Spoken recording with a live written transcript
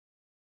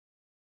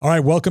All right,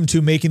 welcome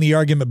to Making the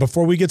Argument.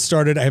 Before we get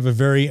started, I have a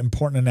very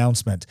important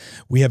announcement.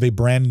 We have a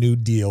brand new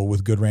deal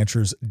with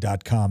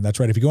GoodRanchers.com. That's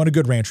right. If you go on to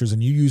Good Ranchers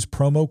and you use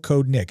promo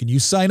code Nick and you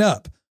sign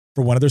up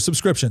for one of their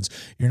subscriptions,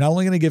 you're not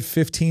only going to get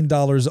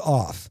 $15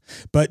 off,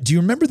 but do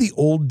you remember the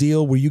old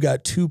deal where you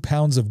got 2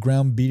 pounds of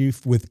ground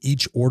beef with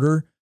each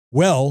order?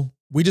 Well,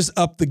 we just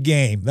upped the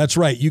game. That's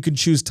right. You can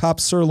choose top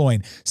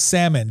sirloin,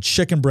 salmon,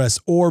 chicken breast,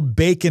 or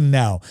bacon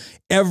now.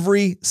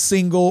 Every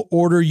single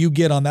order you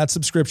get on that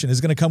subscription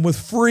is going to come with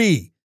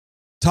free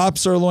top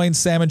sirloin,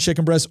 salmon,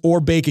 chicken breast, or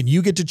bacon.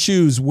 You get to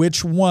choose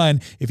which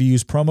one if you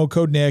use promo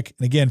code Nick.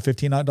 And again,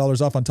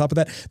 $15 off on top of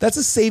that. That's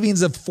a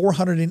savings of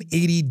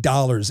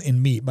 $480 in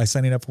meat by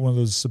signing up for one of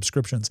those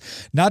subscriptions.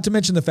 Not to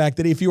mention the fact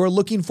that if you are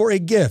looking for a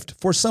gift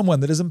for someone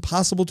that is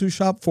impossible to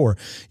shop for,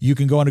 you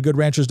can go on to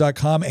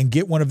GoodRanchers.com and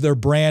get one of their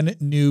brand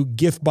new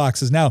gift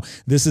boxes. Now,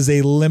 this is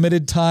a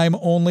limited time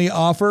only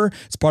offer.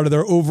 It's part of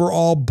their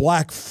overall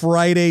Black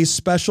Friday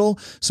special.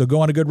 So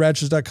go on to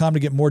GoodRanchers.com to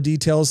get more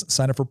details.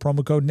 Sign up for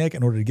promo code Nick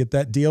in order to get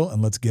that deal,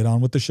 and let's get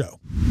on with the show.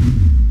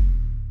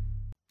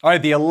 All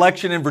right, the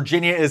election in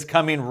Virginia is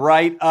coming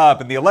right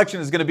up, and the election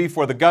is going to be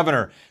for the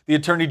governor, the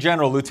attorney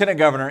general, lieutenant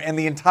governor, and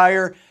the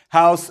entire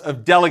House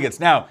of Delegates.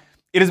 Now,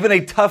 it has been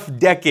a tough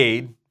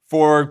decade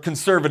for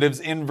conservatives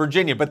in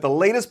Virginia, but the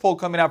latest poll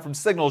coming out from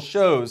Signal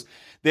shows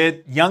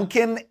that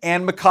Youngkin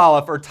and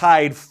McAuliffe are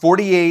tied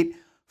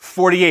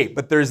 48-48.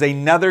 But there's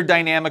another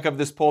dynamic of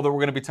this poll that we're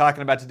going to be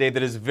talking about today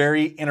that is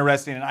very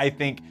interesting and I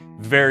think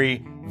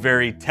very,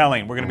 very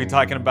telling. We're going to be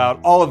talking about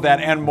all of that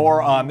and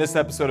more on this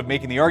episode of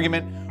Making the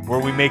Argument, where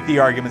we make the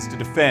arguments to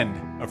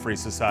defend a free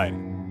society.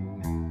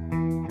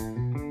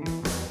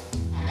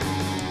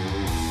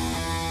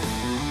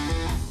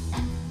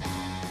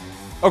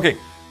 Okay,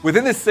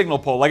 within this Signal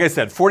poll, like I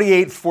said,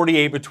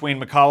 48-48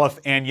 between McAuliffe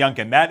and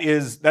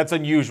Youngkin. That's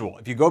unusual.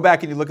 If you go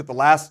back and you look at the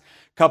last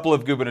couple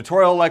of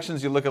gubernatorial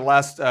elections, you look at the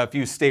last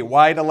few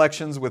statewide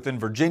elections within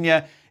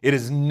Virginia, it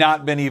has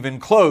not been even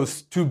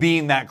close to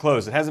being that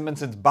close. It hasn't been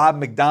since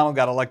Bob McDonnell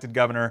got elected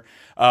governor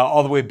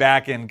all the way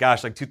back in,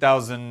 like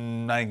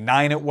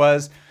 2009 it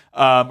was,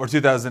 or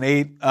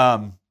 2008,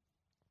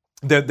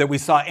 that we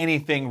saw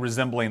anything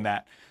resembling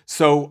that.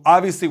 So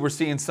obviously we're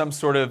seeing some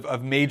sort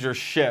of major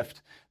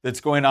shift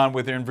that's going on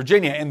within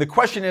Virginia. And the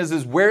question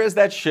is where is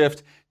that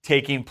shift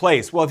taking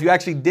place? Well, if you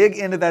actually dig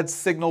into that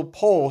Signal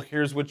poll,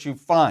 here's what you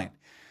find.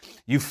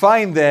 You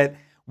find that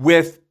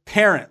with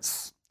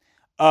parents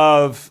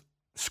of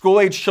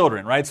school-age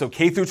children, right? So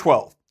K through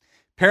 12,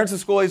 parents of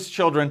school-age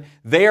children,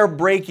 they are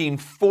breaking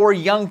for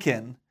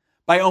Youngkin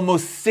by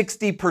almost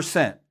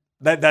 60%.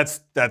 That's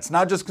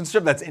not just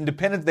conservative, that's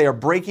independent. They are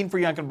breaking for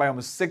Youngkin by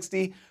almost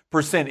 60%.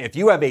 If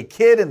you have a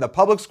kid in the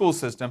public school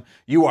system,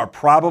 you are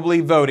probably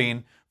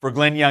voting for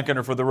Glenn Youngkin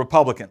or for the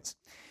Republicans.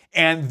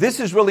 And this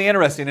is really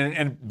interesting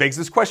and begs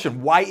this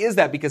question. Why is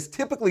that? Because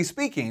typically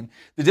speaking,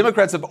 the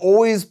Democrats have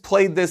always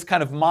played this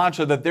kind of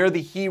mantra that they're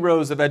the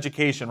heroes of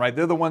education, right?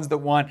 They're the ones that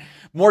want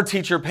more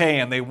teacher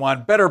pay and they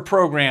want better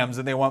programs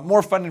and they want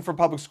more funding for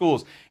public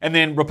schools. And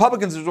then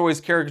Republicans are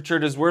always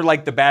caricatured as we're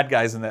like the bad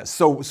guys in this.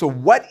 So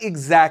what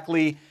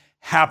exactly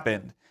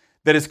happened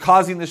that is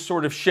causing this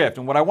sort of shift?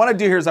 And what I want to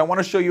do here is I want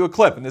to show you a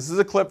clip. And this is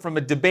a clip from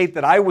a debate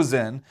that I was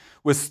in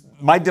with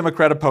my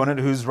Democrat opponent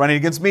who's running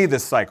against me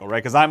this cycle,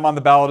 right? Because I'm on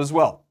the ballot as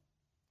well.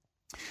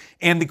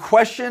 And the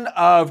question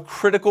of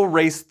critical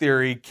race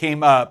theory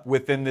came up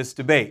within this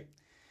debate.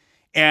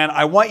 And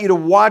I want you to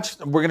watch,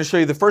 we're going to show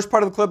you the first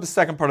part of the clip, the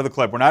second part of the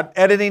clip. We're not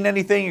editing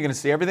anything. You're going to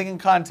see everything in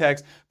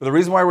context. But the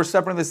reason why we're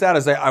separating this out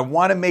is I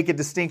want to make a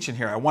distinction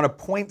here. I want to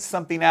point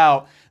something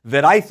out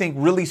that I think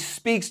really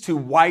speaks to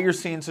why you're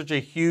seeing such a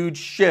huge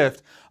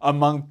shift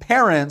among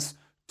parents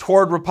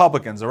toward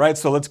Republicans. All right,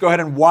 so let's go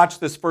ahead and watch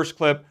this first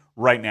clip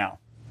right now.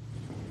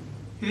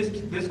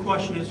 This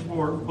question is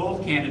for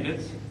both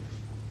candidates.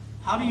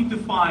 How do you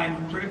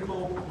define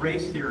critical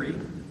race theory?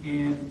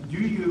 And do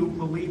you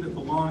believe it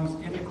belongs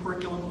in the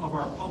curriculum of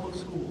our public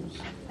schools?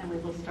 And we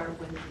will start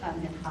with Ms.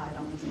 Hyde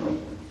on this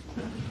one.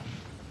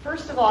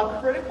 First of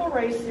all, critical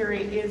race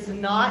theory is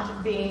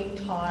not being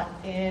taught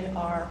in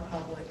our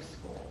public schools.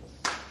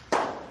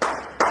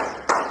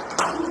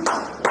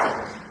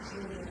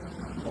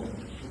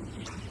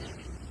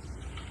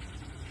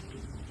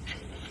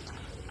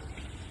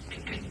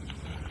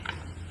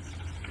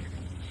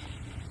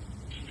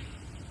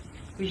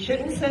 We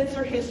shouldn't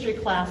censor history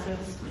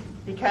classes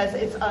because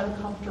it's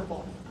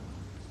uncomfortable.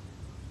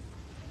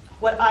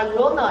 What I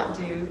will not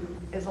do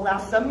is allow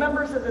some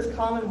members of this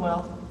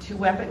Commonwealth to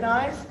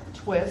weaponize,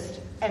 twist,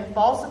 and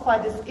falsify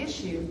this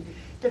issue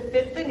to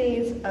fit the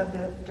needs of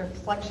the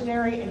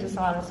deflectionary and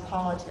dishonest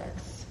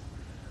politics.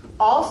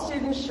 All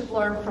students should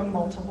learn from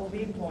multiple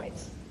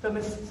viewpoints, so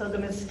the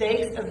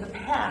mistakes of the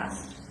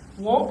past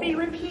won't be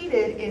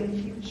repeated in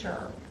the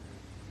future.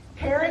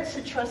 Parents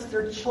should trust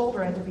their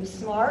children to be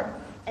smart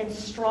and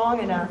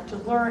strong enough to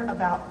learn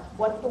about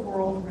what the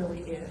world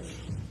really is.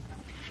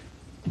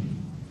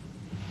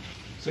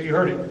 So you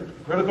heard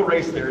it. Critical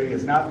race theory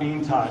is not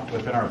being taught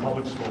within our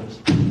public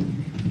schools.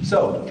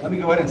 So let me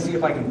go ahead and see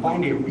if I can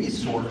find a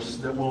resource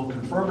that will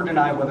confirm or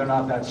deny whether or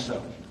not that's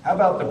so. How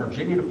about the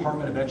Virginia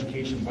Department of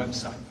Education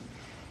website?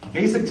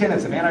 Basic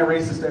tenets of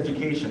anti-racist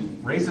education.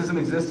 Racism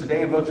exists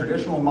today in both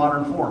traditional and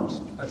modern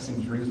forms. That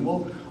seems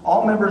reasonable.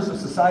 All members of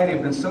society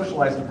have been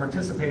socialized to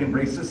participate in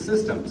racist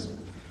systems.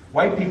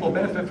 White people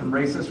benefit from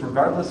racists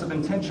regardless of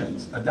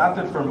intentions.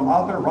 Adopted from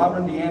author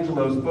Robin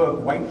DiAngelo's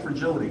book, White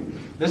Fragility.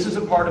 This is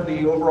a part of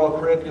the overall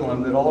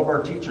curriculum that all of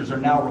our teachers are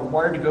now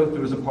required to go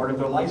through as a part of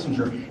their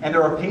licensure. And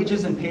there are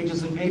pages and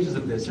pages and pages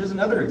of this. Here's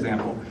another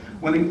example.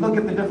 When you look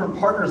at the different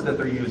partners that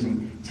they're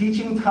using,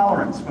 Teaching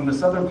Tolerance from the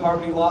Southern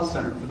Poverty Law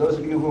Center. For those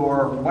of you who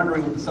are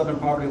wondering what the Southern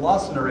Poverty Law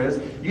Center is,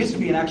 it used to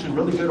be an actually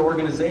really good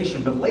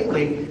organization, but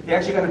lately they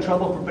actually got in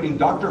trouble for putting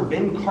Dr.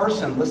 Ben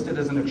Carson listed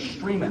as an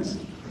extremist.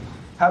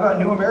 How about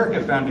New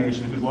America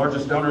Foundation, whose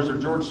largest donors are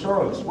George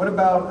Soros? What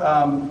about,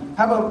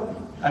 how about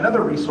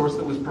another resource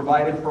that was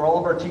provided for all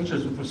of our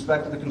teachers with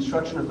respect to the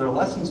construction of their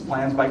lessons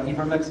plans by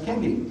Ibram X.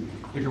 Kendi?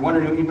 If you're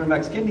wondering who Ibram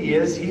X. Kendi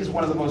is, he's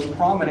one of the most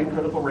prominent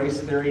critical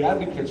race theory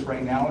advocates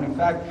right now. And in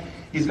fact,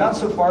 he's gone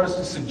so far as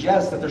to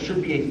suggest that there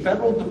should be a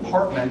federal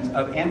department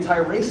of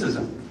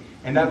anti-racism.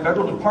 And that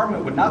federal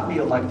department would not be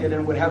elected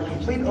and would have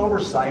complete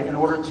oversight in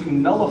order to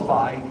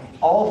nullify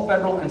all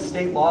federal and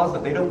state laws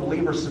that they don't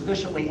believe are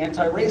sufficiently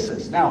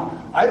anti-racist.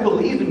 Now, I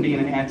believe in being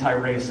an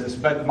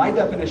anti-racist, but my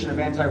definition of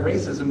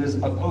anti-racism is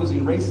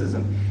opposing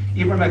racism.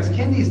 Ibram X.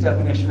 Kendi's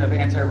definition of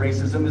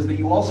anti-racism is that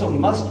you also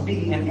must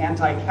be an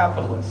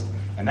anti-capitalist.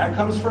 And that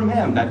comes from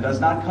him. That does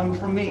not come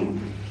from me.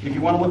 If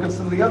you want to look at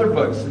some of the other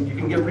books, you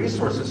can get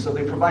resources. So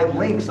they provide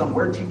links on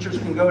where teachers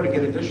can go to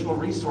get additional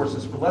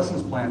resources for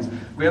lessons plans.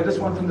 We have this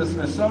one from the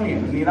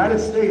Smithsonian. In the United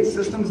States,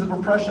 systems of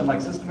oppression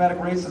like systematic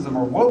racism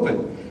are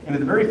woven into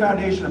the very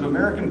foundation of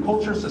American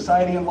culture,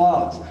 society, and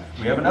laws.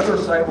 We have another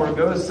site where it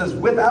goes, it says,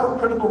 without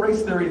critical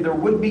race theory, there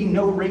would be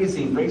no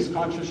raising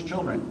race-conscious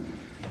children.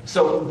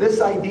 So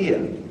this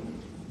idea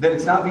that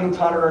it's not being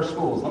taught at our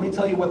schools. Let me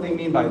tell you what they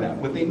mean by that.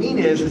 What they mean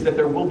is that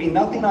there will be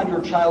nothing on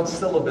your child's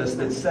syllabus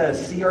that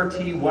says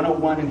CRT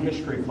 101 in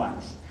history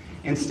class.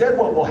 Instead,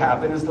 what will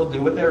happen is they'll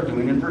do what they're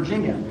doing in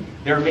Virginia.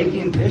 They're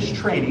making this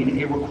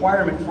training a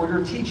requirement for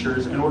your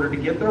teachers in order to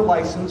get their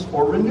license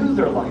or renew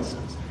their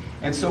license.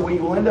 And so what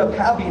you will end up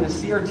having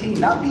is CRT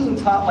not being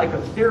taught like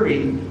a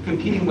theory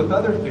competing with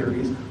other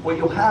theories. What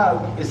you'll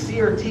have is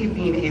CRT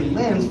being a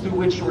lens through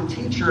which your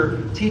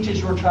teacher teaches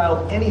your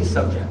child any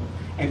subject.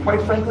 And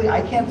quite frankly,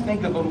 I can't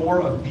think of a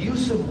more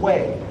abusive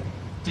way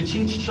to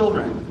teach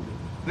children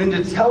than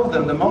to tell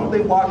them the moment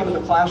they walk into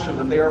the classroom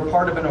that they are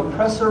part of an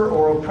oppressor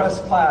or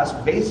oppressed class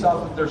based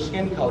off of their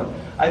skin color.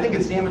 I think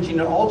it's damaging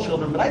to all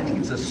children, but I think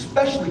it's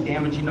especially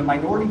damaging to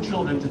minority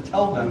children to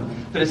tell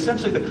them that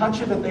essentially the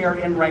country that they are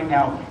in right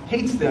now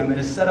hates them and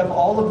has set up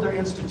all of their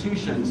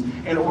institutions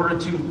in order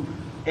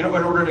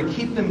to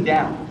keep them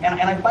down. And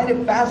I find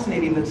it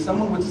fascinating that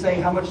someone would say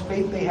how much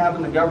faith they have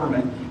in the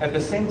government at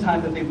the same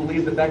time that they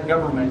believe that that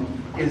government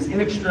is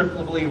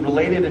inextricably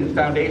related and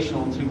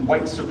foundational to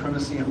white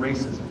supremacy and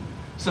racism.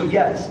 So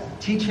yes,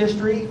 teach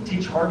history,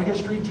 teach hard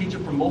history, teach it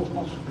from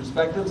multiple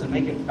perspectives and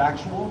make it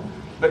factual.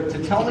 But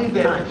to tell me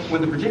that when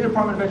the Virginia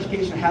Department of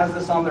Education has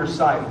this on their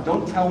site,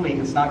 don't tell me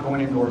it's not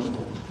going into our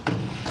schools.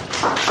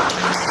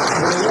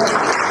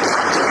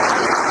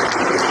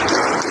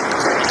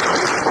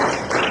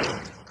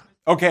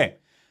 Okay,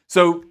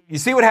 so you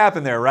see what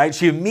happened there, right?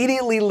 She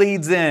immediately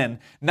leads in,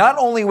 not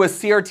only with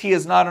CRT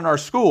is not in our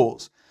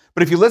schools,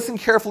 but if you listen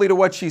carefully to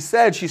what she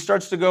said, she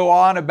starts to go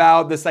on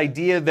about this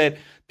idea that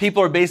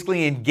people are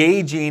basically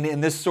engaging in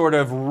this sort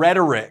of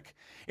rhetoric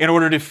in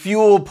order to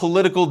fuel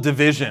political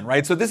division,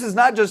 right? So this is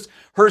not just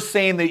her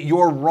saying that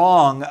you're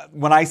wrong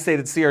when I say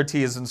that CRT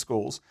is in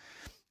schools.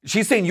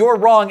 She's saying you're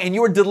wrong and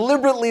you're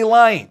deliberately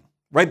lying,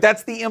 right?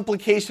 That's the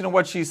implication of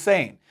what she's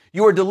saying.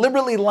 You are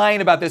deliberately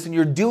lying about this and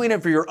you're doing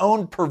it for your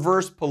own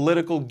perverse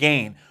political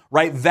gain,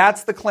 right?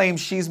 That's the claim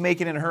she's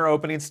making in her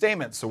opening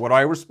statement. So what do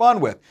I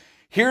respond with?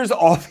 Here's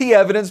all the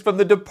evidence from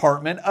the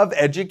Department of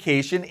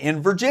Education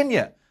in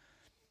Virginia,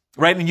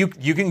 right? And you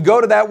can go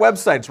to that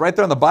website. It's right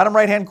there on the bottom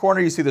right-hand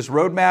corner. You see this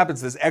roadmap.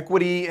 It's this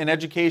Equity in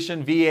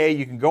Education, VA.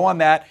 You can go on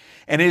that.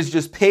 And it is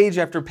just page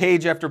after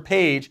page after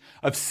page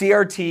of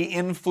CRT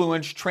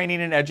influence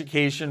training and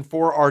education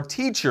for our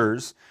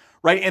teachers,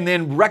 right? And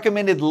then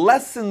recommended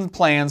lesson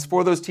plans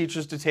for those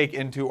teachers to take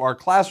into our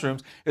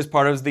classrooms as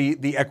part of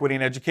the Equity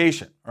in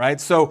Education,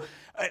 right? So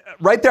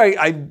right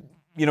there,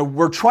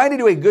 we're trying to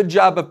do a good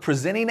job of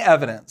presenting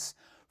evidence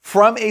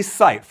from a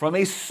site, from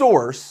a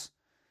source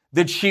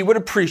that she would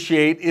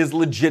appreciate is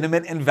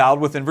legitimate and valid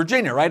within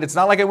Virginia, right? It's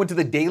not like I went to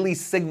the Daily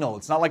Signal.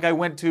 It's not like I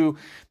went to,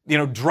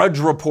 Drudge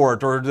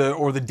Report or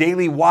the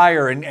Daily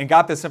Wire and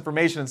got this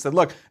information and said,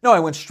 look, no, I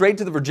went straight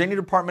to the Virginia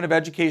Department of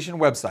Education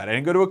website. I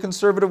didn't go to a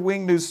conservative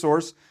wing news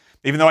source,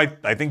 even though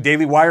I think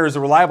Daily Wire is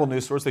a reliable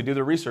news source. They do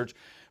their research.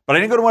 But I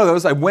didn't go to one of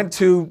those. I went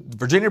to the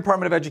Virginia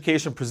Department of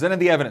Education, presented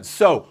the evidence.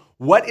 So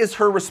what is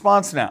her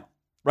response now?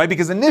 right?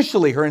 Because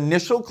initially, her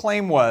initial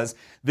claim was,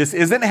 this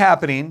isn't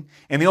happening,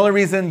 and the only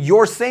reason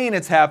you're saying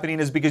it's happening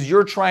is because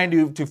you're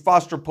trying to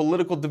foster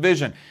political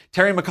division.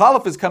 Terry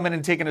McAuliffe has come in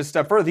and taken it a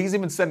step further. He's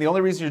even said the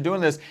only reason you're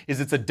doing this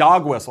is it's a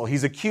dog whistle.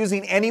 He's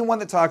accusing anyone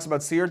that talks about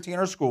CRT in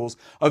our schools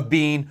of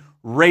being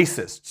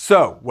racist.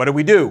 So what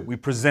do? We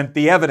present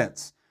the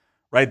evidence,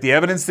 right? The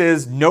evidence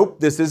is, nope,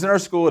 this isn't our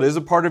school. It is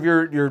a part of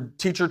your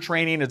teacher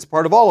training. It's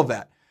part of all of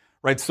that,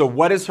 right? So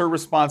what is her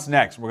response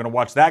next? We're going to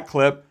watch that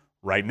clip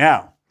right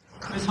now.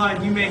 Ms.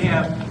 Hyde, you may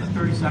have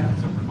 30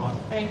 seconds of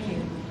rebuttal. Thank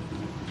you.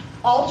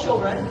 All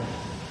children,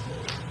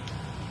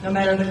 no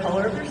matter the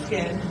color of their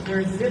skin,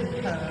 their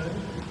zip code,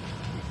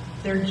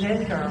 their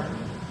gender,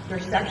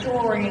 their sexual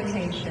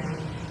orientation,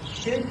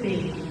 should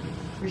be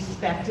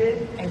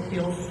respected and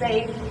feel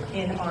safe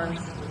in our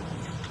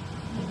schools.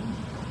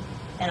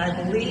 And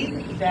I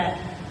believe that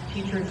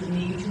teachers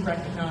need to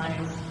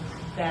recognize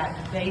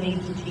that they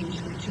need to teach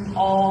to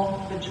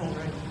all the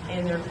children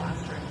in their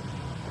classroom.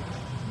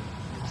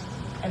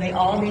 And they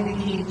all need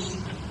to teach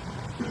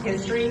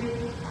history,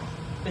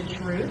 the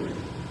truth,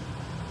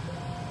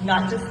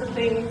 not just the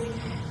things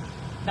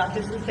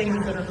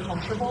that are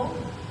comfortable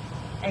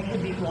and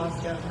can be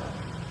glossed over.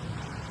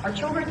 Our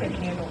children can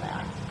handle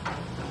that.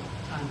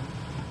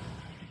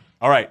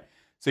 All right,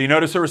 so you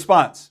notice her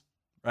response,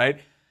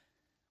 right?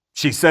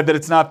 She said that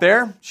it's not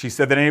there. She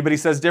said that anybody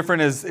says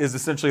different is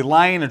essentially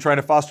lying and trying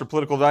to foster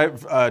political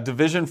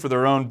division for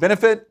their own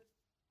benefit.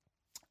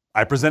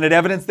 I presented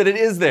evidence that it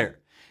is there.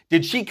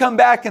 Did she come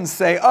back and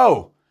say,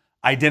 oh,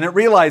 I didn't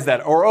realize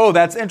that, or oh,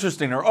 that's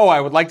interesting, or oh, I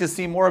would like to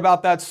see more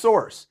about that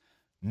source?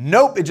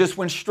 Nope, it just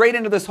went straight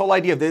into this whole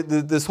idea,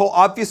 this whole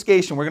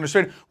obfuscation. We're going to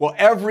straight, well,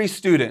 every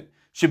student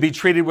should be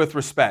treated with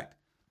respect.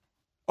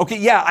 Okay,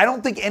 yeah, I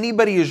don't think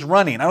anybody is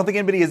running. I don't think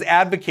anybody is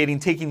advocating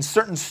taking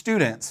certain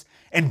students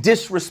and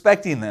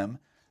disrespecting them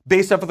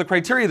based off of the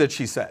criteria that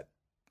she said.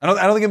 I don't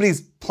think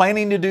anybody's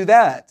planning to do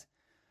that.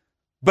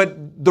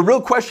 But the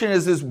real question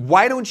is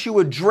why don't you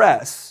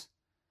address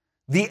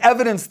the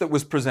evidence that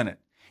was presented?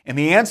 And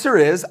the answer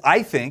is,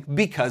 I think,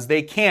 because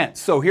they can't.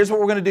 So here's what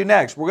we're going to do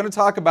next. We're going to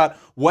talk about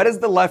what is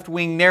the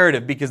left-wing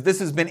narrative, because this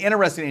has been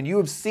interesting, and you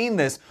have seen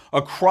this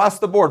across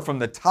the board, from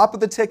the top of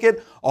the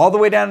ticket all the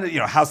way down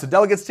to House of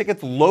Delegates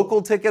tickets,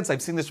 local tickets.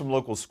 I've seen this from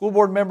local school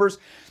board members.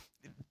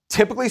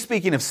 Typically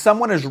speaking, if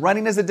someone is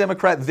running as a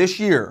Democrat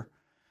this year,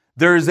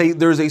 there's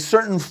a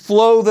certain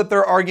flow that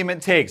their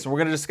argument takes, and we're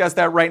going to discuss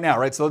that right now,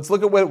 right? So let's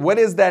look at what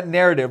is that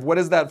narrative, what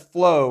is that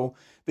flow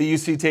that you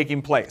see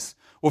taking place.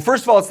 Well,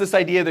 first of all, it's this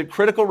idea that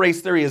critical race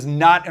theory is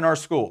not in our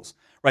schools,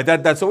 right?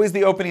 That's always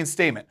the opening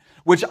statement,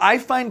 which I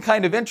find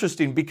kind of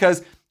interesting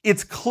because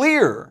it's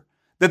clear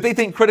that they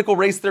think critical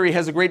race theory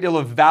has a great deal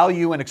of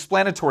value and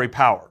explanatory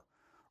power,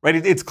 right?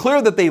 It's clear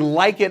that they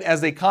like it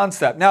as a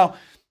concept. Now,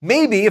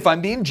 maybe, if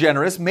I'm being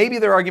generous, maybe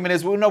their argument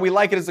is, well, no, we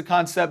like it as a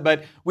concept,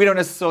 but we don't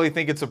necessarily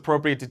think it's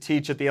appropriate to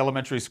teach at the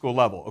elementary school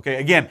level, okay?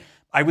 Again,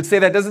 I would say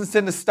that doesn't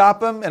tend to stop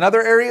them in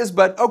other areas,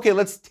 but okay,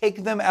 let's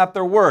take them at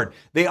their word.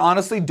 They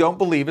honestly don't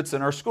believe it's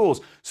in our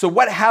schools. So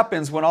what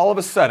happens when all of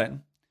a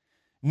sudden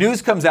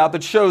news comes out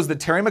that shows that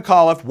Terry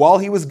McAuliffe, while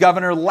he was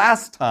governor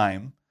last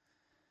time,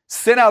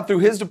 sent out through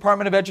his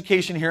Department of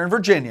Education here in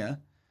Virginia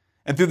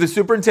and through the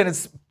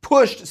superintendents,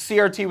 pushed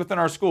CRT within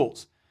our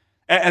schools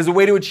as a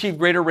way to achieve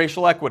greater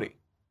racial equity,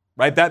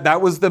 right? That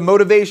was the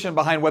motivation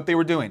behind what they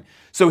were doing.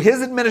 So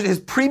his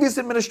previous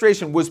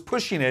administration was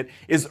pushing it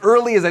as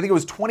early as, I think it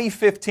was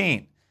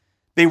 2015.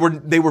 They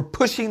were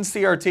pushing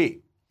CRT.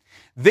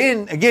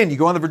 Then, again, you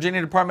go on the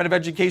Virginia Department of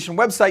Education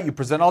website, you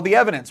present all the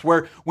evidence,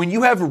 where when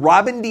you have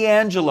Robin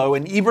DiAngelo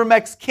and Ibram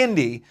X.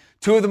 Kendi,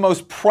 two of the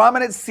most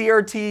prominent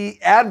CRT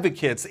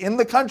advocates in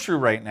the country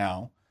right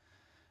now,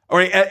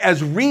 or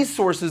as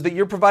resources that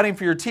you're providing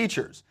for your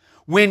teachers,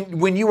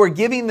 when you are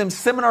giving them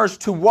seminars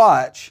to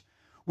watch,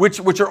 which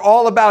are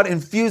all about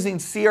infusing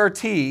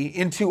CRT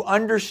into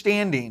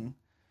understanding,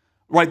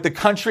 right, the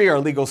country, our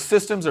legal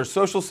systems, our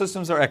social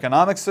systems, our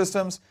economic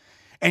systems,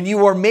 and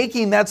you are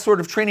making that sort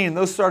of training and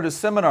those sort of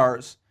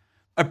seminars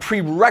a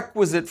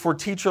prerequisite for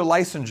teacher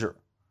licensure,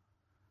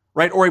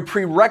 right, or a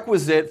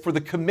prerequisite for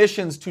the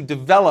commissions to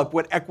develop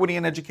what equity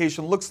in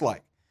education looks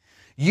like.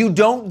 You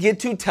don't get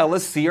to tell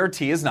us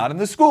CRT is not in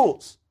the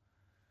schools.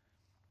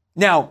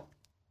 Now,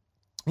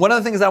 one of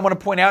the things I want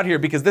to point out here,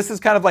 because this is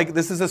kind of like,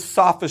 this is a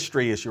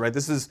sophistry issue, right?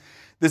 This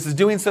is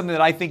doing something that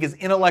I think is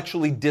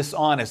intellectually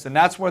dishonest. And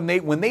that's when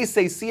they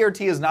say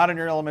CRT is not in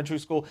your elementary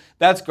school,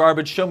 that's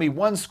garbage. Show me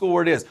one school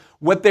where it is.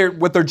 What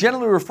they're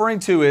generally referring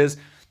to is,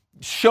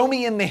 show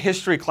me in the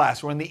history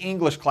class or in the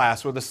English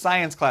class or the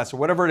science class or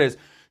whatever it is,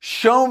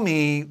 show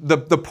me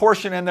the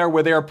portion in there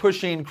where they are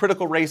pushing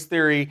critical race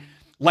theory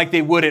like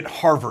they would at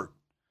Harvard.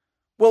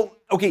 Well,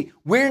 okay,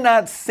 we're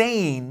not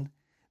saying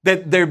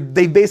that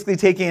they've basically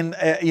taken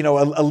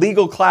a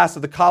legal class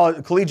at the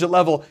collegiate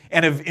level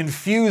and have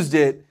infused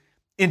it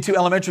into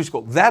elementary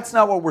school. That's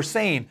not what we're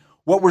saying.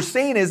 What we're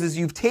saying is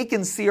you've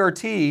taken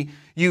CRT,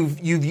 You've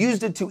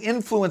used it to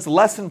influence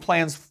lesson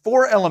plans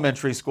for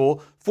elementary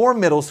school, for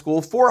middle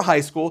school, for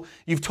high school.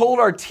 You've told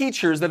our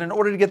teachers that in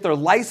order to get their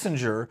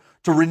licensure,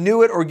 to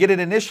renew it or get it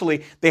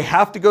initially, they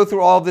have to go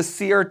through all this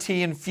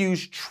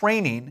CRT-infused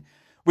training,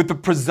 with the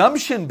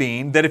presumption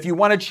being that if you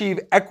want to achieve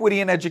equity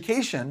in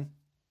education,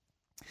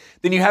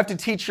 then you have to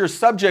teach your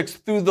subjects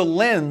through the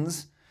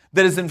lens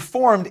that is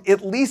informed,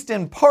 at least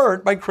in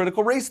part, by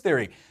critical race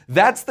theory.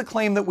 That's the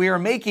claim that we are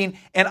making,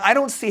 and I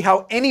don't see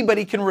how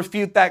anybody can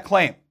refute that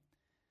claim,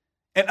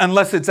 and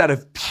unless it's out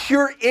of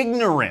pure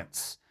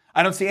ignorance.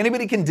 I don't see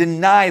anybody can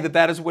deny that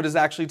that is what is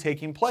actually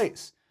taking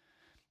place.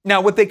 Now,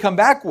 what they come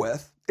back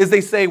with is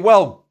they say,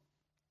 well,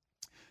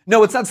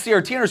 no, it's not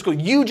CRT in our school.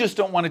 You just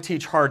don't want to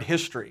teach hard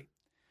history,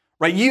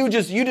 right? You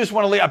just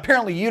want to,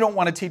 apparently you don't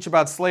want to teach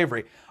about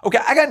slavery. Okay,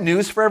 I got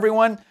news for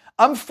everyone.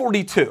 I'm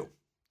 42.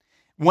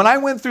 When I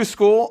went through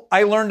school,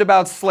 I learned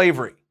about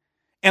slavery.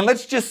 And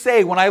let's just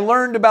say, when I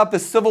learned about the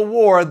Civil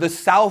War, the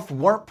South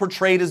weren't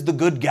portrayed as the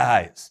good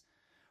guys,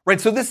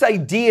 right? So this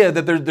idea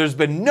that there's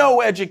been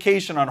no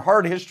education on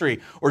hard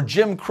history or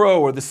Jim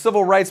Crow or the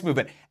Civil Rights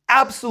Movement,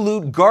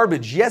 absolute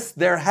garbage. Yes,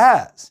 there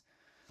has.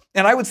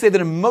 And I would say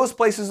that in most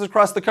places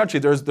across the country,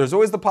 there's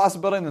always the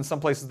possibility, and in some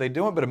places they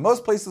do it, but in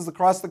most places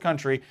across the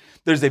country,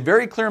 there's a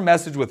very clear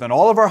message within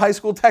all of our high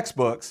school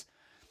textbooks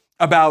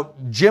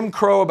about Jim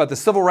Crow, about the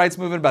Civil Rights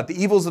Movement, about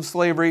the evils of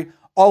slavery,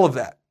 all of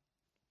that.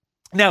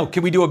 Now,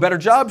 can we do a better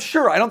job?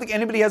 Sure. I don't think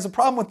anybody has a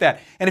problem with that.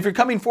 And if you're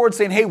coming forward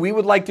saying, hey, we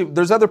would like to,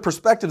 there's other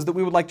perspectives that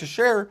we would like to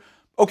share,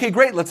 okay,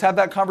 great, let's have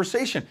that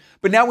conversation.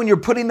 But now when you're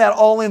putting that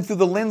all in through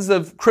the lens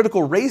of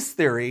critical race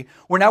theory,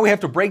 where now we have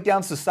to break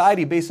down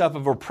society based off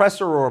of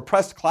oppressor or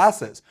oppressed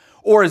classes,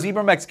 or as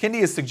Ibram X.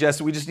 Kendi has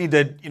suggested, we just need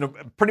to,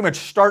 pretty much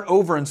start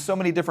over in so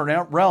many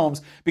different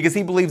realms because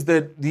he believes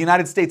that the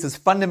United States is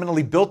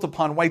fundamentally built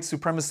upon white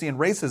supremacy and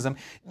racism.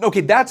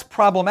 Okay, that's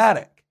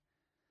problematic.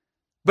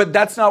 But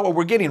that's not what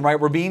we're getting, right?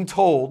 We're being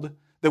told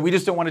that we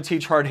just don't want to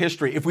teach hard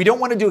history. If we don't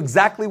want to do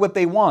exactly what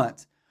they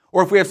want,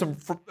 or if we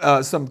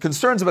have some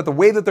concerns about the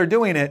way that they're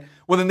doing it,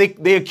 well, then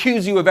they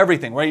accuse you of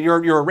everything, right? You're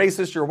a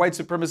racist, you're a white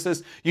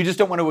supremacist, you just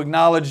don't want to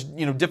acknowledge,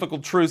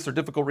 difficult truths or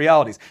difficult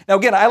realities. Now,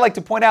 again, I like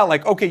to point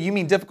out, okay, you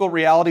mean difficult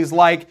realities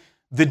like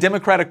the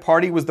Democratic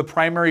Party was the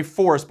primary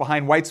force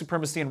behind white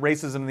supremacy and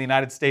racism in the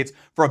United States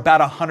for about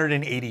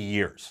 180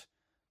 years.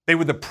 They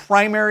were the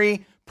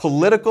primary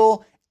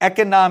political,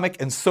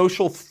 economic, and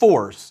social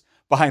force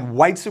behind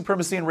white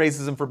supremacy and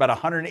racism for about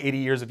 180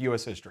 years of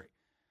U.S. history.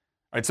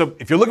 All right, so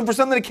if you're looking for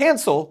something to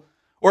cancel,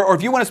 or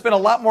if you want to spend a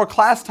lot more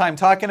class time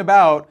talking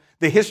about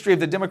the history of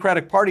the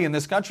Democratic Party in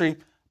this country,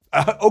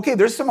 okay,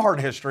 there's some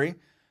hard history,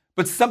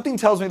 but something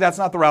tells me that's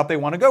not the route they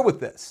want to go with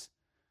this.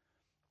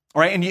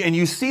 All right, and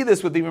you see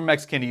this with Ibram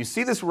X. Kendi, you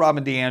see this with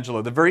Robin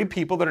DiAngelo, the very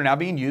people that are now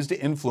being used to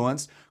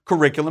influence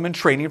curriculum and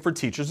training for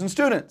teachers and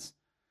students.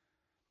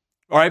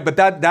 All right, but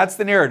that's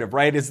the narrative,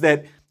 right? Is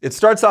that it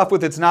starts off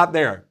with it's not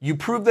there. You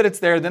prove that it's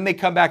there, then they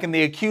come back and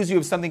they accuse you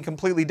of something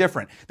completely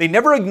different. They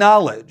never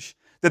acknowledge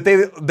that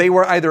they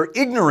were either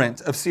ignorant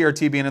of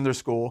CRT being in their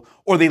school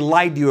or they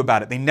lied to you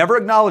about it. They never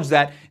acknowledge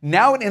that.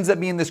 Now it ends up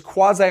being this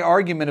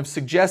quasi-argument of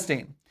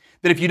suggesting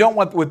that if you don't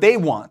want what they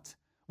want,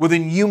 well,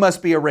 then you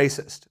must be a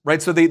racist,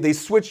 right? So they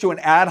switch to an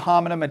ad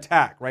hominem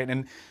attack, right?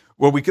 And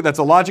that's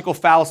a logical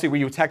fallacy where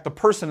you attack the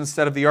person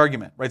instead of the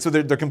argument, right? So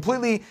they're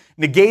completely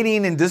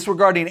negating and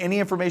disregarding any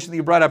information that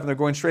you brought up, and they're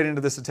going straight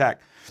into this attack.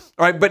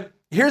 All right, but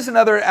here's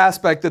another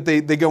aspect that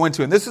they go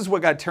into, and this is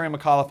what got Terry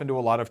McAuliffe into a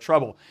lot of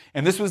trouble.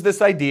 And this was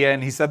this idea,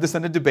 and he said this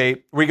in a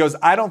debate, where he goes,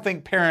 I don't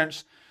think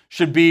parents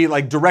should be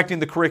directing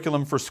the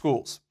curriculum for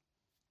schools.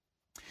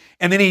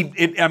 And then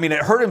it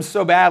hurt him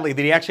so badly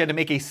that he actually had to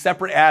make a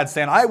separate ad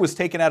saying, I was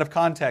taken out of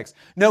context.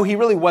 No, he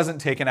really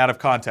wasn't taken out of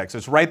context.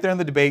 It's right there in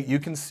the debate. You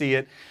can see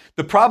it.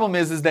 The problem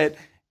is that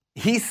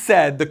he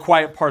said the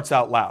quiet parts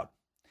out loud.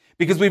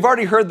 Because we've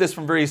already heard this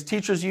from various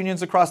teachers'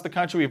 unions across the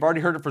country. We've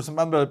already heard it from some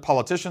other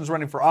politicians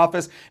running for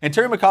office. And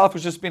Terry McAuliffe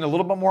was just being a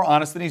little bit more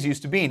honest than he's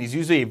used to being. He's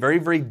usually a very,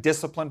 very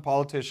disciplined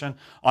politician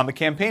on the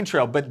campaign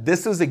trail. But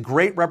this is a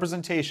great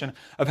representation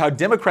of how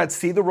Democrats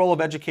see the role of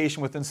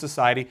education within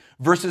society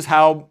versus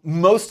how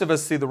most of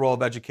us see the role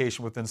of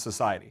education within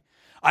society.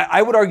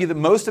 I would argue that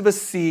most of us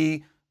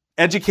see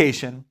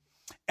education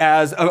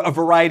as a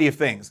variety of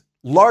things.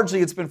 Largely,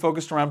 it's been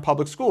focused around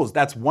public schools.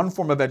 That's one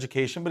form of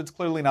education, but it's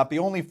clearly not the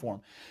only form.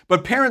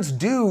 But parents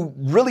do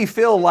really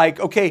feel like,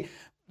 okay,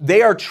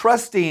 they are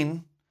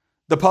trusting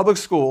the public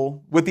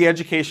school with the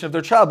education of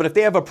their child. But if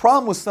they have a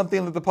problem with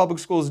something that the public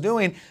school is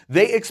doing,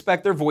 they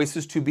expect their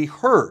voices to be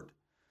heard.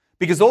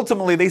 Because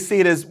ultimately, they see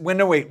it as,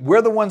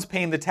 we're the ones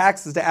paying the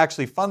taxes to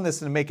actually fund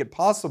this and to make it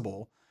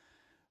possible.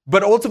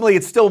 But ultimately,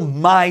 it's still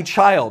my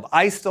child.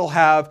 I still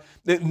have,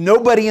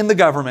 nobody in the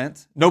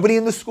government, nobody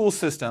in the school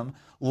system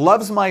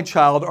loves my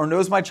child or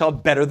knows my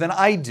child better than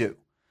I do.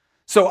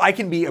 So I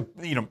can be,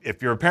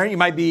 if you're a parent, you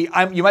might be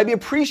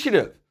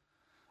appreciative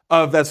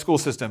of that school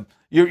system.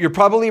 You're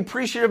probably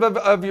appreciative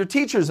of your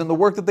teachers and the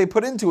work that they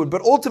put into it.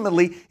 But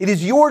ultimately, it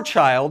is your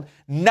child,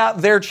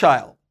 not their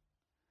child.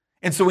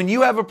 And so when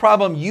you have a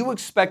problem, you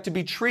expect to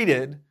be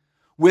treated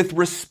with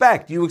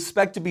respect. You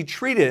expect to be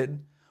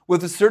treated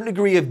with a certain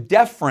degree of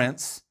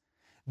deference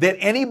that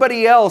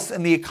anybody else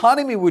in the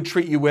economy would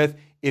treat you with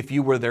if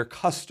you were their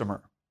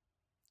customer.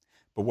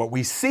 But what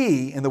we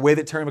see in the way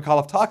that Terry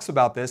McAuliffe talks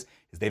about this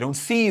is they don't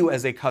see you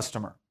as a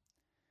customer.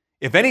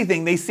 If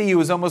anything, they see you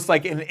as almost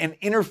like an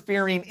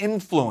interfering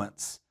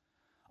influence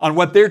on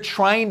what they're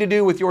trying to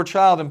do with your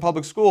child in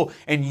public school,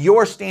 and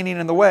you're standing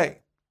in the way.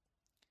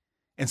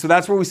 And so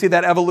that's where we see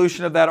that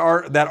evolution of that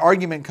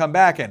argument come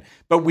back in.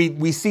 But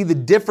we see the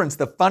difference,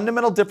 the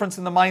fundamental difference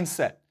in the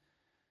mindset.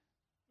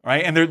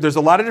 Right? And there's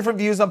a lot of different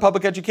views on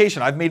public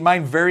education. I've made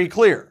mine very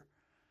clear.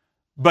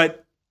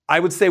 But I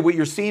would say what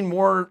you're seeing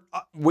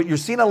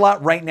a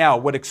lot right now,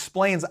 what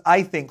explains,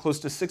 I think, close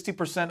to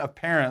 60% of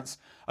parents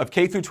of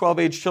K through 12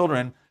 age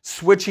children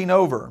switching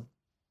over,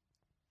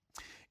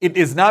 it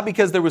is not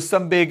because there was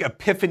some big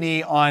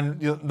epiphany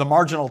on the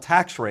marginal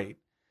tax rate.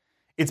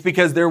 It's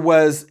because there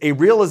was a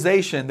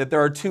realization that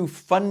there are two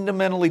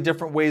fundamentally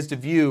different ways to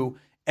view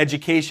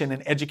education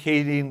and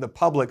educating the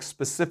public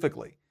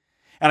specifically.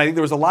 And I think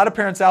there was a lot of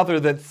parents out there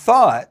that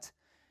thought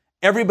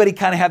everybody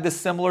kind of had this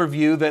similar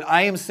view that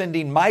I am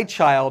sending my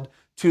child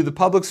to the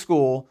public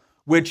school,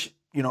 which,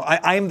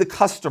 I am the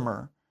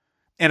customer.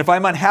 And if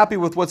I'm unhappy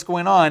with what's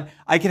going on,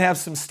 I can have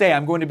some stay.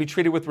 I'm going to be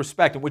treated with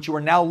respect. And what you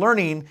are now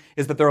learning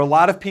is that there are a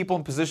lot of people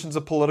in positions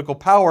of political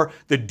power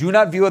that do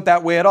not view it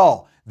that way at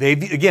all. They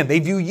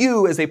view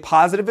you as a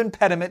positive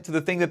impediment to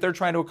the thing that they're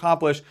trying to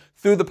accomplish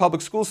through the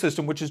public school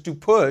system, which is to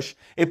push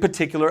a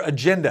particular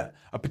agenda,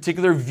 a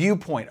particular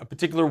viewpoint, a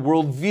particular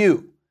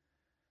worldview.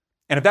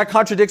 And if that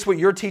contradicts what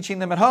you're teaching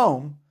them at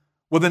home,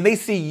 well, then they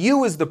see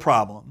you as the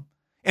problem.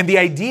 And the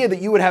idea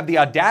that you would have the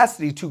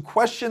audacity to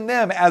question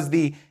them as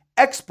the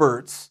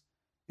experts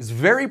is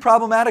very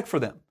problematic for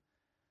them.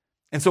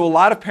 And so a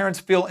lot of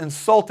parents feel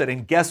insulted.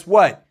 And guess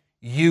what?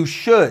 You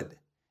should.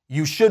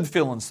 You should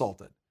feel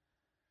insulted.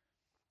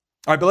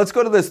 All right, but let's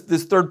go to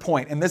this third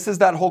point. And this is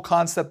that whole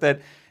concept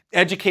that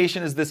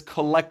education is this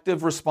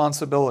collective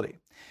responsibility.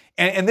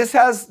 And this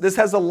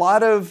has a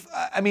lot of,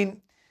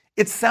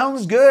 it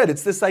sounds good.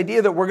 It's this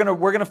idea that we're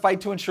gonna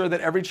fight to ensure that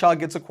every child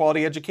gets a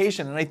quality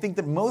education. And I think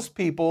that most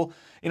people,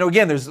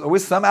 again, there's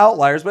always some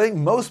outliers, but I think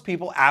most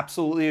people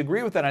absolutely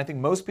agree with that. And I think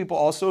most people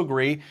also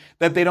agree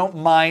that they don't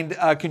mind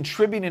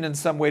contributing in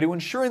some way to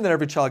ensuring that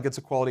every child gets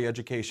a quality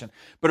education.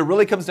 But it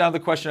really comes down to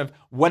the question of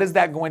what is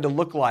that going to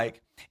look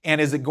like?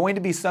 And is it going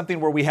to be something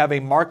where we have a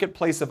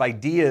marketplace of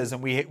ideas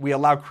and we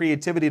allow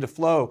creativity to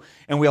flow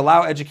and we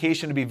allow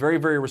education to be very,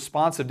 very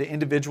responsive to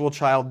individual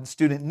child and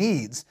student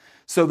needs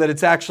so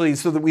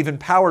that we've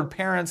empowered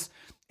parents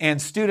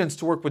and students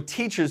to work with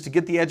teachers to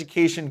get the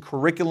education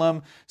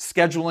curriculum,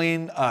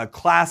 scheduling,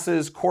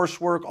 classes,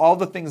 coursework, all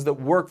the things that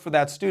work for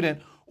that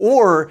student?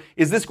 Or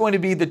is this going to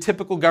be the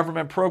typical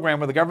government program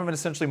where the government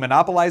essentially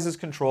monopolizes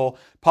control,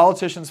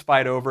 politicians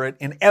fight over it,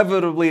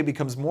 inevitably it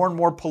becomes more and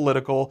more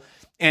political,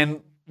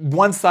 and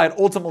one side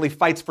ultimately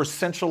fights for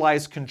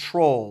centralized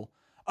control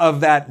of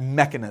that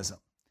mechanism?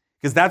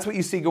 Because that's what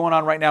you see going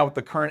on right now with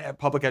the current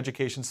public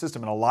education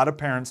system. And a lot of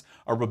parents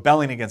are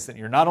rebelling against it.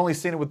 You're not only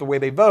seeing it with the way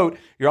they vote,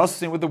 you're also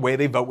seeing it with the way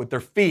they vote with their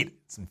feet.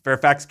 It's in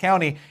Fairfax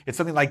County. It's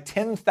something like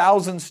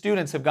 10,000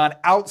 students have gone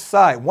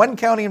outside, one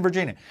county in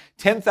Virginia,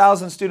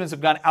 10,000 students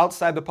have gone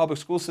outside the public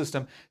school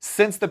system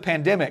since the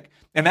pandemic.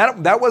 And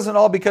that wasn't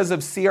all because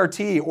of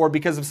CRT or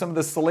because of some of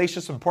the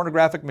salacious and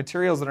pornographic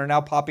materials that are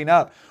now popping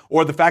up,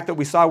 or the fact that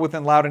we saw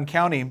within Loudoun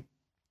County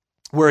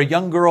where a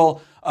young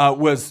girl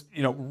was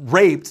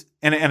raped,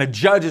 and a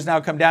judge has now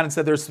come down and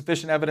said there's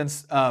sufficient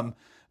evidence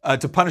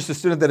to punish the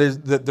student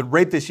that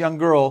raped this young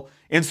girl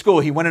in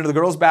school. He went into the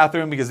girl's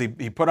bathroom because he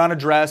put on a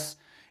dress,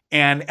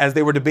 and as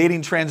they were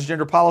debating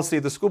transgender policy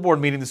at the school board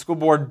meeting, the school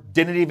board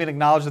didn't even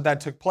acknowledge that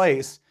took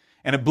place,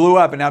 and it blew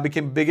up and now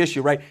became a big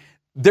issue, right?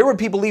 There were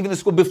people leaving the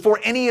school before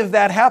any of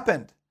that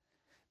happened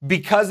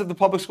because of the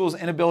public school's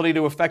inability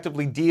to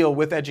effectively deal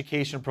with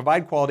education,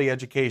 provide quality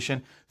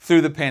education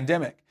through the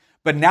pandemic.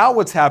 But now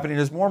what's happening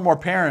is more and more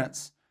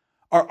parents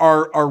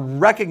are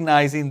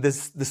recognizing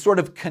this sort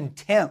of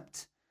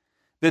contempt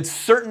that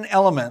certain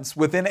elements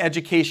within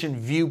education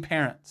view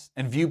parents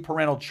and view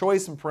parental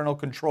choice and parental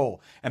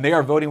control. And they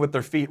are voting with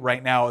their feet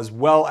right now, as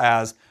well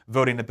as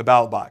voting at the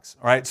ballot box.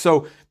 All right.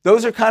 So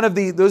those are kind of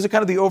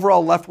the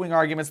overall left-wing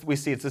arguments that we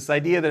see. It's this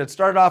idea that it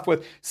started off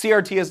with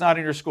CRT is not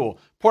in your school,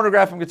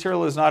 pornographic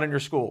material is not in your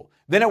school.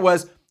 Then it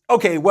was,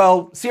 okay,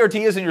 well,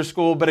 CRT is in your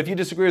school, but if you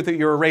disagree with it,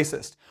 you're a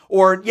racist.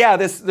 Or, yeah,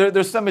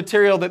 there's some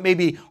material that may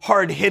be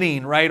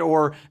hard-hitting, right,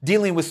 or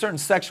dealing with certain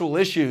sexual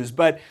issues,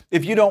 but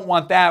if you don't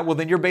want that, well,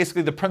 then you're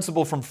basically the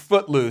principal from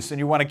Footloose and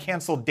you want to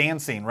cancel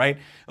dancing, right?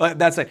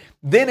 That's it.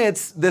 Then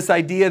it's this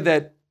idea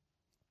that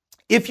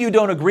if you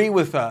don't agree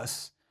with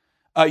us,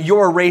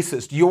 you're a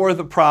racist, you're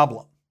the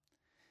problem.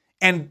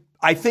 And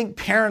I think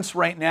parents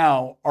right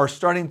now are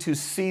starting to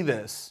see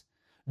this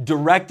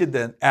directed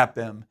at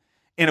them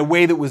in a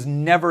way that was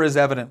never as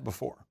evident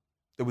before.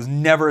 It was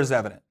never as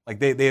evident. Like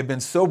they have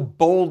been so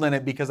bold in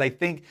it because I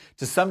think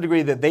to some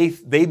degree that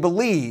they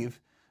believe,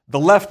 the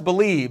left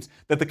believes,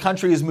 that the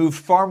country has moved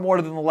far more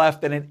to the left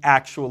than it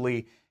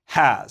actually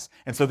has.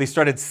 And so they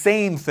started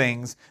saying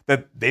things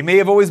that they may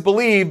have always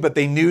believed, but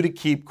they knew to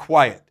keep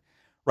quiet,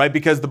 right?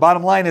 Because the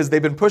bottom line is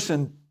they've been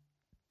pushing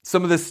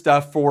some of this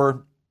stuff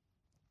for,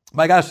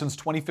 my gosh, since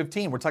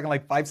 2015. We're talking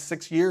like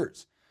 5-6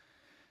 years.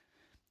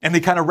 And they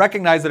kind of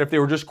recognized that if they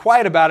were just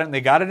quiet about it and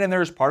they got it in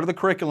there as part of the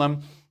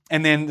curriculum,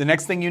 and then the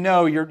next thing you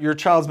know, your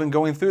child's been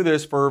going through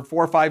this for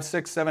 4, 5,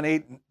 6, 7,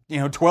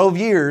 8, 12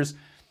 years,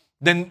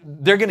 then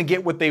they're going to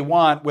get what they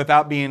want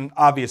without being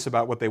obvious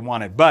about what they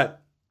wanted. But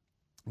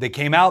they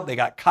came out, they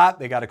got caught,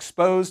 they got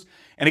exposed.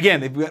 And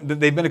again,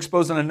 they've been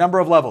exposed on a number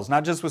of levels,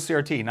 not just with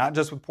CRT, not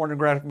just with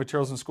pornographic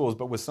materials in schools,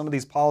 but with some of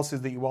these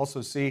policies that you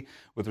also see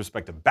with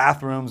respect to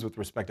bathrooms, with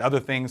respect to other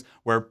things,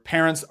 where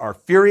parents are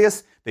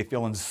furious, they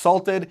feel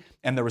insulted,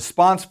 and the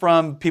response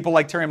from people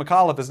like Terry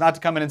McAuliffe is not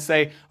to come in and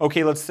say,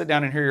 okay, let's sit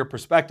down and hear your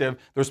perspective.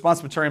 The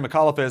response from Terry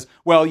McAuliffe is,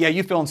 well, yeah,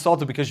 you feel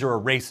insulted because you're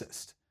a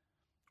racist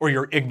or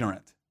you're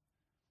ignorant.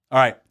 All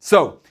right,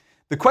 so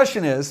the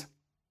question is,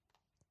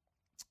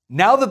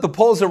 now that the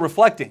polls are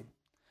reflecting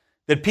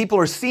that people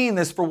are seeing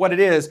this for what it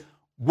is,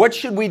 what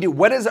should we do?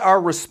 What is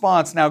our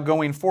response now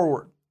going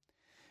forward?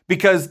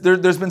 Because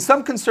there's been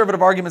some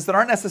conservative arguments that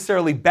aren't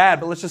necessarily bad,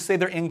 but let's just say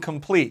they're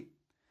incomplete.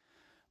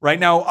 Right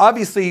now,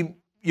 obviously,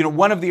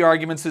 one of the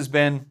arguments has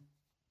been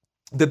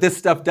that this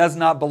stuff does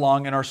not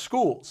belong in our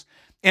schools.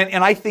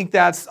 And I think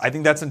that's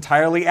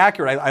entirely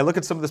accurate. I look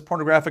at some of this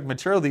pornographic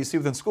material that you see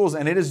within schools,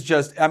 and it is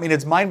just,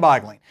 it's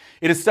mind-boggling.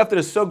 It is stuff that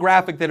is so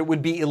graphic that it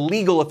would be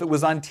illegal if it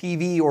was on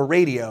TV or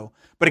radio,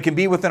 but it can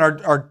be within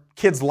our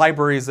kids'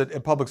 libraries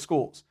at public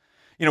schools.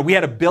 We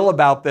had a bill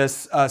about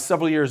this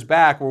several years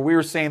back where we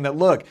were saying that,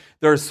 look,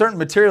 there are certain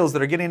materials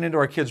that are getting into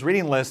our kids'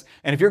 reading list,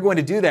 and if you're going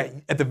to do that,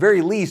 at the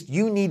very least,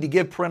 you need to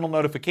give parental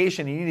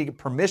notification, you need to get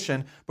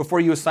permission before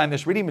you assign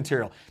this reading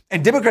material.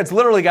 And Democrats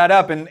literally got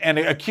up and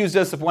accused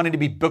us of wanting to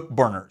be book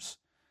burners.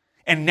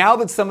 And now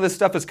that some of this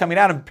stuff is coming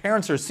out and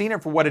parents are seeing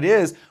it for what it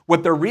is,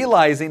 what they're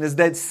realizing is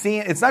that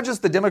it's not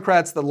just the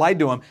Democrats that lied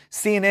to them,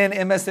 CNN,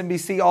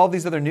 MSNBC, all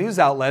these other news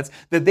outlets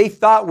that they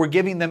thought were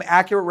giving them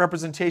accurate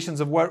representations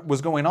of what was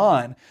going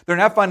on. They're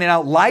now finding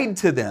out lied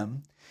to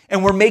them,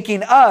 and we're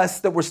making us,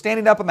 that we're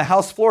standing up on the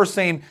House floor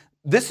saying,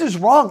 this is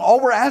wrong.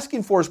 All we're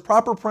asking for is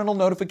proper parental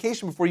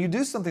notification before you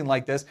do something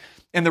like this.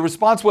 And the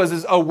response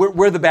was,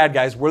 we're the bad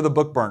guys, we're the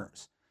book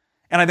burners.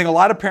 And I think a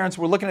lot of parents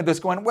were looking at this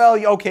going, well,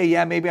 okay,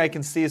 yeah, maybe I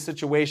can see a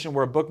situation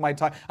where a book might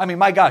talk.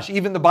 My gosh,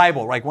 even the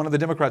Bible, right? One of the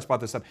Democrats brought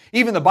this up.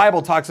 Even the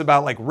Bible talks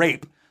about like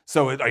rape.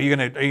 So are you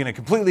gonna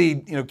completely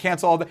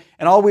cancel all that?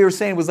 And all we were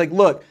saying was like,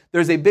 look,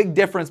 there's a big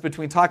difference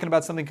between talking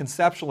about something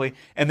conceptually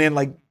and then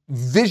like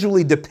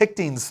visually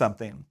depicting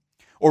something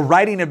or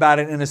writing about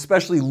it in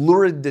especially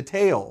lurid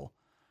detail,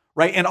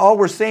 right? And all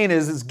we're saying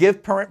is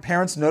give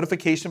parents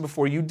notification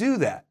before you do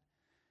that.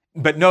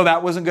 But no,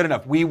 that wasn't good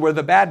enough. We were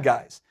the bad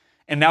guys.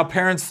 And now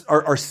parents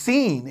are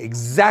seeing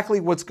exactly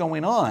what's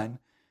going on,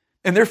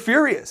 and they're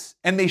furious,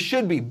 and they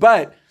should be.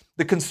 But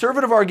the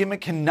conservative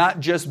argument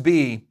cannot just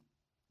be,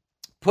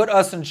 put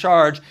us in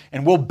charge,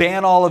 and we'll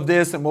ban all of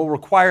this, and we'll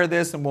require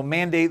this, and we'll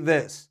mandate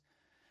this.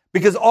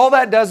 Because all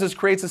that does is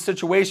creates a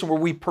situation where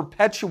we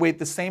perpetuate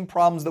the same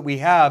problems that we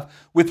have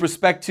with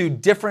respect to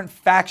different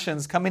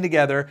factions coming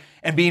together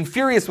and being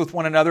furious with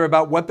one another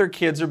about what their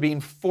kids are being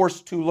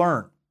forced to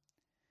learn.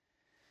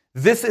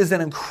 This is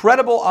an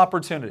incredible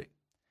opportunity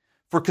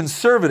for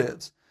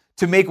conservatives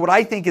to make what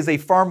I think is a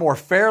far more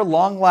fair,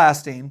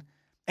 long-lasting,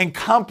 and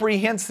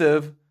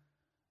comprehensive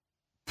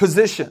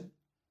position,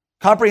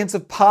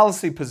 comprehensive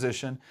policy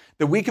position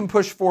that we can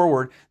push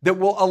forward that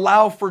will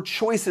allow for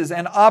choices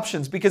and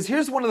options. Because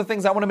here's one of the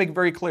things I want to make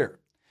very clear.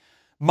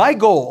 My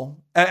goal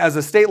as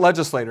a state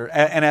legislator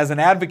and as an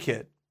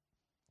advocate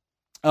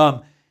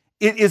it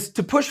is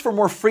to push for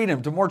more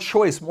freedom, to more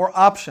choice, more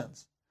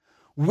options,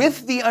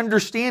 with the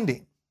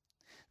understanding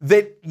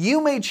that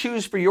you may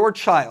choose for your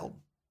child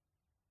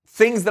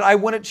things that I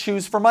wouldn't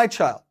choose for my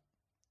child.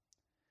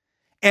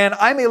 And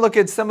I may look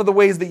at some of the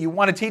ways that you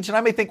want to teach, and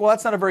I may think, well,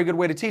 that's not a very good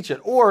way to teach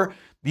it. Or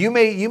you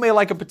may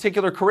like a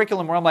particular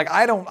curriculum where I'm like,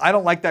 I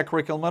don't like that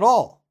curriculum at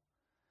all.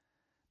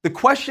 The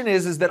question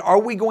is that are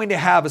we going to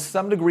have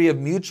some degree of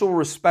mutual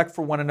respect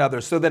for one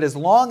another so that as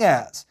long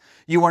as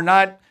you are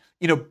not,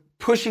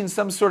 pushing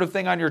some sort of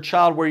thing on your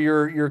child where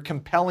you're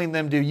compelling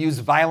them to use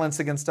violence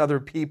against other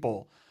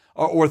people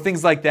or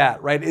things like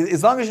that, right?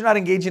 As long as you're not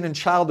engaging in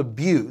child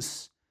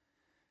abuse.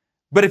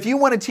 But if you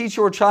want to teach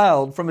your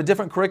child from a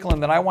different curriculum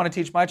than I want to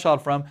teach my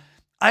child from,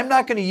 I'm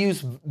not going to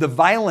use the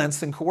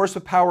violence and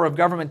coercive power of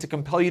government to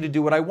compel you to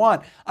do what I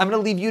want. I'm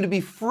going to leave you to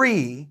be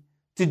free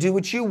to do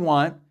what you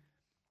want.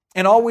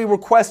 And all we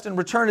request in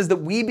return is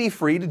that we be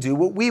free to do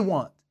what we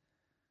want.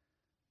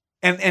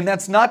 And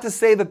that's not to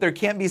say that there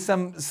can't be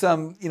some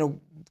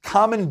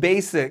common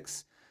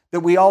basics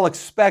that we all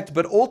expect.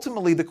 But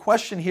ultimately, the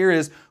question here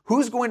is,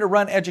 who's going to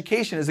run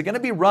education? Is it going to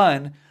be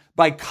run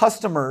by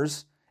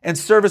customers and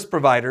service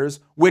providers,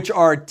 which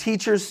are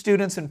teachers,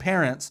 students, and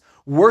parents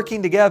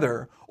working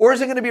together? Or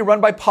is it going to be run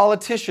by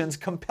politicians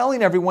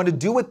compelling everyone to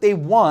do what they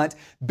want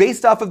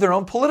based off of their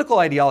own political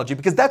ideology?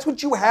 Because that's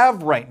what you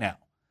have right now.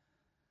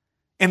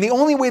 And the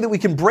only way that we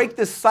can break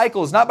this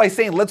cycle is not by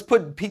saying, let's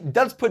put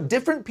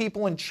different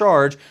people in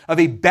charge of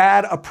a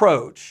bad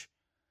approach,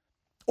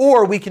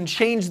 or we can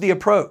change the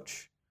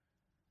approach.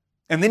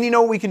 And then you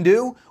know what we can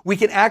do? We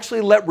can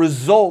actually let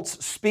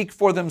results speak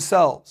for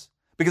themselves.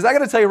 Because I got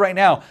to tell you right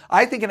now,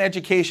 I think an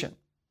education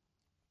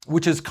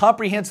which is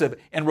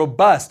comprehensive and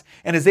robust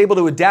and is able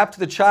to adapt to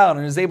the child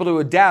and is able to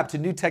adapt to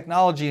new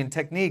technology and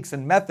techniques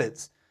and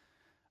methods,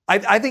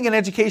 I think an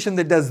education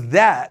that does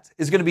that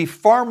is going to be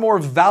far more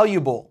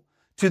valuable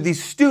to the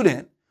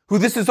student, who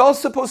this is all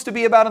supposed to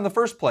be about in the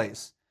first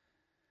place,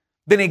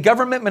 than a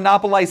government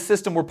monopolized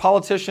system where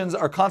politicians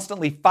are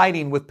constantly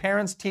fighting with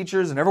parents,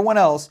 teachers, and everyone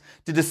else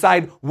to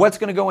decide what's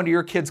going to go into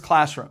your kid's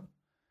classroom.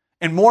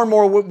 And more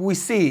what we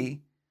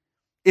see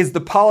is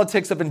the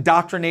politics of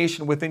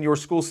indoctrination within your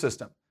school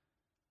system.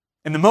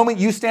 And the moment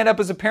you stand up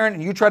as a parent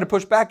and you try to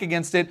push back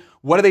against it,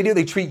 what do?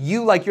 They treat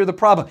you like you're the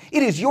problem.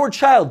 It is your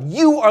child.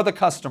 You are the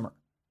customer,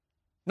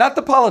 not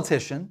the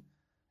politician,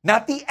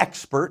 not the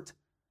expert,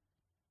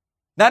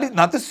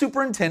 not the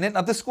superintendent,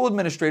 not the school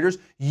administrators.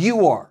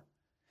 You are.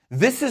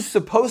 This is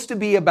supposed to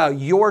be about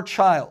your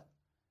child.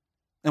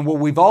 And what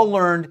we've all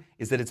learned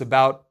is that it's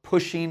about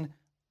pushing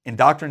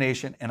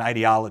indoctrination and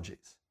ideologies.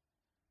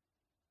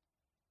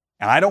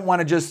 And I don't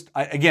want to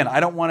I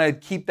don't want to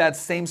keep that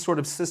same sort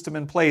of system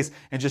in place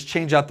and just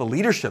change out the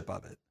leadership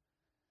of it.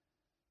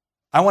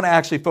 I want to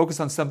actually focus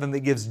on something that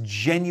gives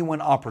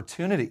genuine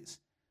opportunities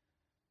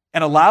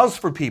and allows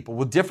for people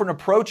with different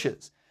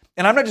approaches.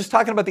 And I'm not just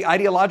talking about the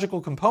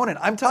ideological component.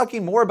 I'm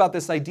talking more about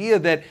this idea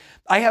that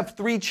I have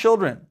 3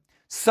 children.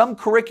 Some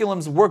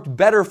curriculums worked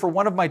better for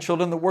one of my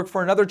children that worked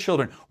for another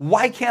children.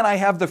 Why can't I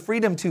have the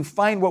freedom to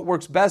find what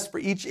works best for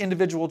each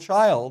individual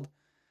child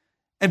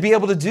and be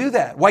able to do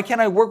that? Why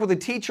can't I work with a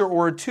teacher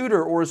or a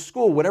tutor or a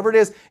school, whatever it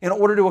is, in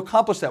order to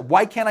accomplish that?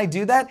 Why can't I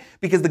do that?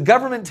 Because the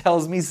government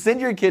tells me, send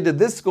your kid to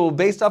this school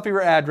based off of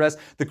your address.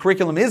 The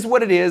curriculum is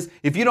what it is.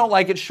 If you don't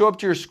like it, show up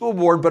to your school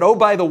board. But oh,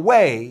 by the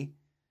way,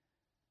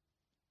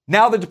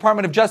 now the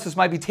Department of Justice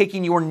might be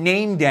taking your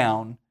name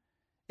down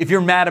if you're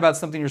mad about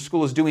something your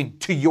school is doing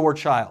to your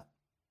child.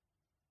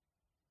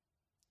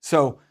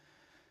 So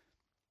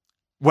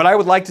what I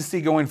would like to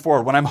see going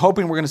forward, what I'm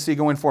hoping we're going to see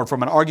going forward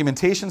from an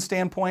argumentation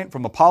standpoint,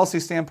 from a policy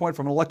standpoint,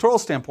 from an electoral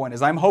standpoint,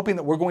 is I'm hoping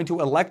that we're going to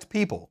elect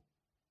people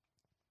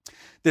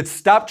that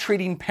stop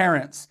treating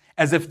parents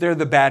as if they're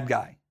the bad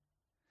guy,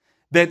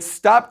 that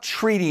stop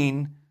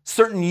treating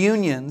certain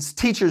unions,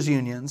 teachers'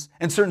 unions,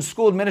 and certain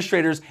school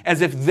administrators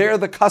as if they're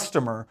the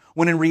customer,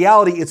 when in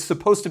reality it's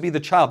supposed to be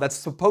the child. That's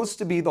supposed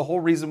to be the whole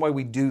reason why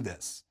we do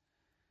this.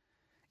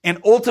 And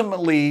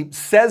ultimately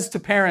says to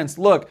parents,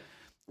 look,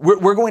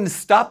 we're going to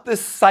stop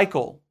this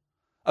cycle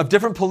of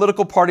different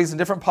political parties and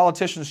different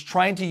politicians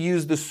trying to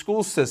use the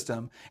school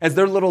system as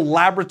their little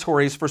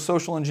laboratories for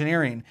social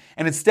engineering.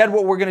 And instead,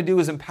 what we're going to do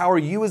is empower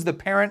you as the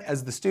parent,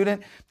 as the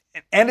student,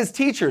 and as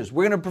teachers.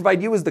 We're going to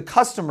provide you as the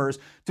customers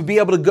to be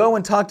able to go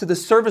and talk to the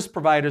service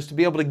providers to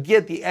be able to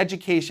get the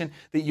education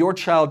that your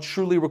child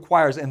truly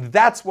requires. And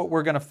that's what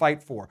we're going to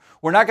fight for.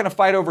 We're not going to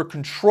fight over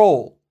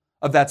control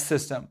of that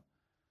system.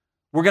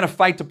 We're going to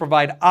fight to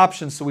provide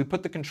options so we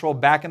put the control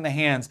back in the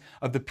hands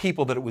of the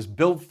people that it was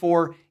built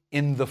for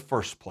in the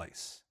first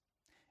place.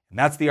 And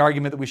that's the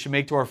argument that we should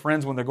make to our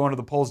friends when they're going to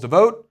the polls to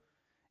vote.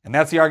 And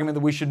that's the argument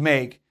that we should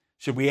make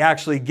should we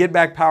actually get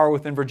back power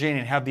within Virginia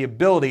and have the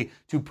ability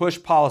to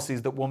push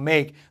policies that will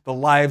make the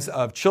lives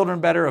of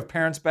children better, of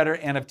parents better,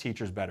 and of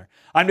teachers better.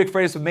 I'm Nick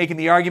Freitas with Making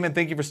the Argument.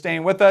 Thank you for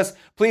staying with us.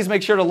 Please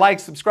make sure to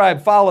like,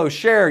 subscribe, follow,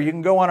 share. You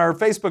can go on our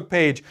Facebook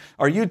page,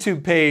 our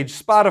YouTube page,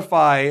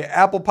 Spotify,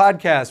 Apple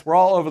Podcasts. We're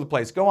all over the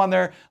place. Go on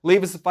there,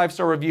 leave us a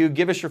 5-star review,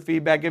 give us your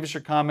feedback, give us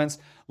your comments.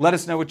 Let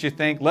us know what you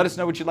think. Let us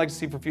know what you'd like to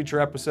see for future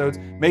episodes.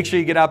 Make sure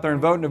you get out there and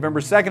vote November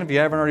 2nd if you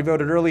haven't already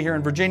voted early here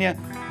in Virginia.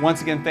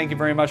 Once again, thank you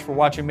very much for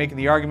watching Making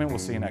the Argument. We'll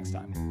see you next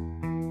time.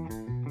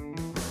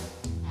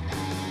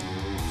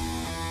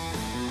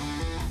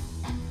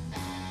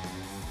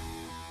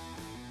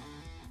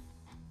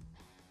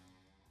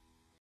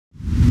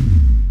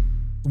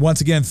 Once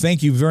again,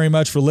 thank you very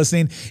much for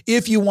listening.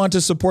 If you want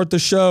to support the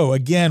show,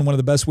 again, one of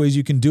the best ways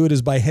you can do it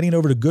is by heading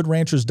over to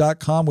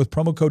goodranchers.com with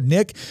promo code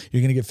Nick.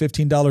 You're going to get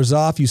 $15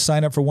 off. You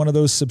sign up for one of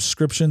those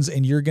subscriptions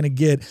and you're going to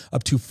get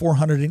up to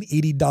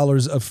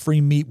 $480 of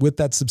free meat with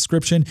that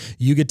subscription.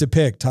 You get to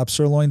pick top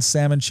sirloin,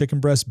 salmon, chicken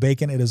breast,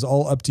 bacon. It is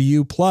all up to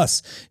you.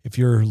 Plus, if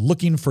you're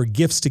looking for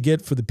gifts to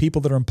get for the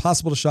people that are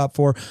impossible to shop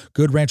for,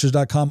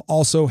 goodranchers.com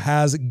also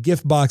has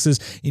gift boxes.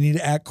 You need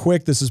to act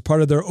quick. This is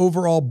part of their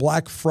overall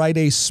Black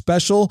Friday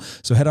special.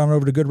 So head on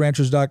over to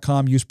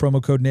goodranchers.com, use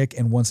promo code Nick,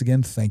 and once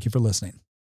again, thank you for listening.